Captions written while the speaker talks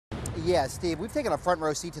Yeah, Steve, we've taken a front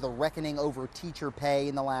row seat to the reckoning over teacher pay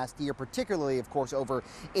in the last year, particularly, of course, over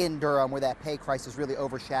in Durham, where that pay crisis really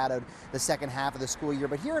overshadowed the second half of the school year.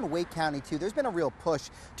 But here in Wake County, too, there's been a real push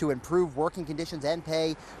to improve working conditions and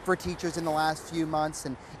pay for teachers in the last few months.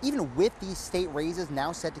 And even with these state raises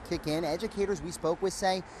now set to kick in, educators we spoke with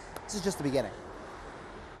say this is just the beginning.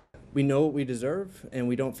 We know what we deserve, and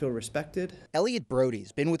we don't feel respected. Elliot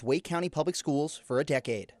Brody's been with Wake County Public Schools for a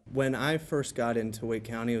decade. When I first got into Wake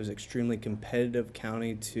County, it was an extremely competitive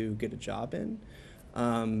county to get a job in.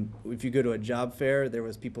 If you go to a job fair, there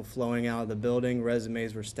was people flowing out of the building.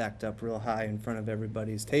 Resumes were stacked up real high in front of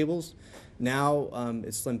everybody's tables. Now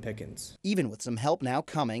it's slim pickings. Even with some help now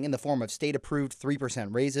coming in the form of state-approved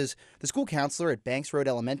 3% raises, the school counselor at Banks Road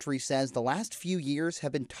Elementary says the last few years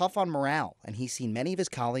have been tough on morale, and he's seen many of his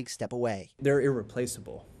colleagues step away. They're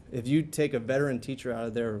irreplaceable. If you take a veteran teacher out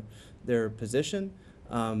of their position,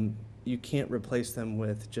 you can't replace them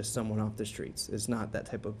with just someone off the streets. It's not that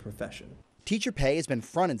type of profession. Teacher pay has been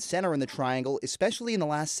front and center in the triangle, especially in the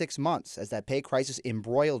last 6 months, as that pay crisis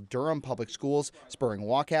embroiled Durham public schools, spurring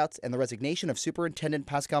walkouts and the resignation of Superintendent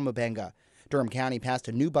Pascal Mubenga. Durham County passed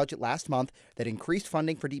a new budget last month that increased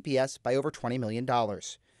funding for DPS by over $20 million.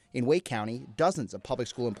 In Wake County, dozens of public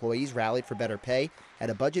school employees rallied for better pay at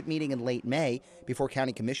a budget meeting in late May before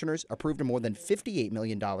county commissioners approved a more than $58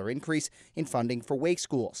 million increase in funding for Wake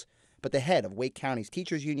schools. But the head of Wake County's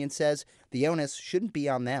teachers union says the onus shouldn't be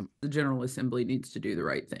on them. The General Assembly needs to do the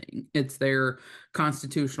right thing. It's their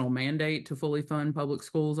constitutional mandate to fully fund public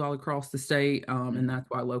schools all across the state, and that's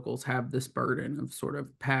why locals have this burden of sort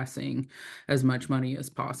of passing as much money as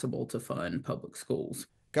possible to fund public schools.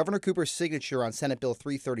 Governor Cooper's signature on Senate Bill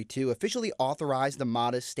 332 officially authorized the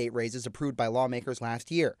modest state raises approved by lawmakers last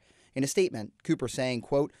year. In a statement, Cooper saying,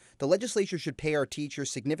 quote, "The legislature should pay our teachers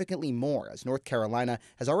significantly more, as North Carolina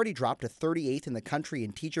has already dropped to 38th in the country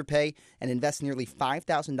in teacher pay and invests nearly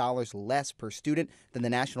 $5,000 less per student than the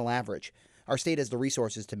national average. Our state has the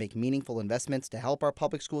resources to make meaningful investments to help our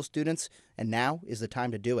public school students, and now is the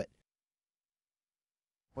time to do it."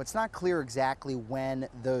 Well, it's not clear exactly when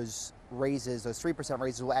those raises, those 3%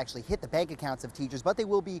 raises, will actually hit the bank accounts of teachers, but they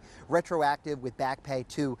will be retroactive with back pay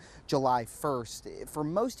to July 1st. For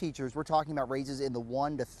most teachers, we're talking about raises in the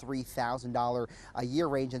 $1,000 to $3,000 a year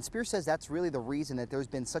range, and Spears says that's really the reason that there's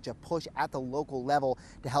been such a push at the local level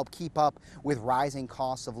to help keep up with rising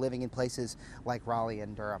costs of living in places like Raleigh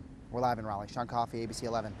and Durham. We're live in Raleigh. Sean Coffey, ABC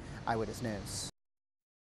 11 Eyewitness News.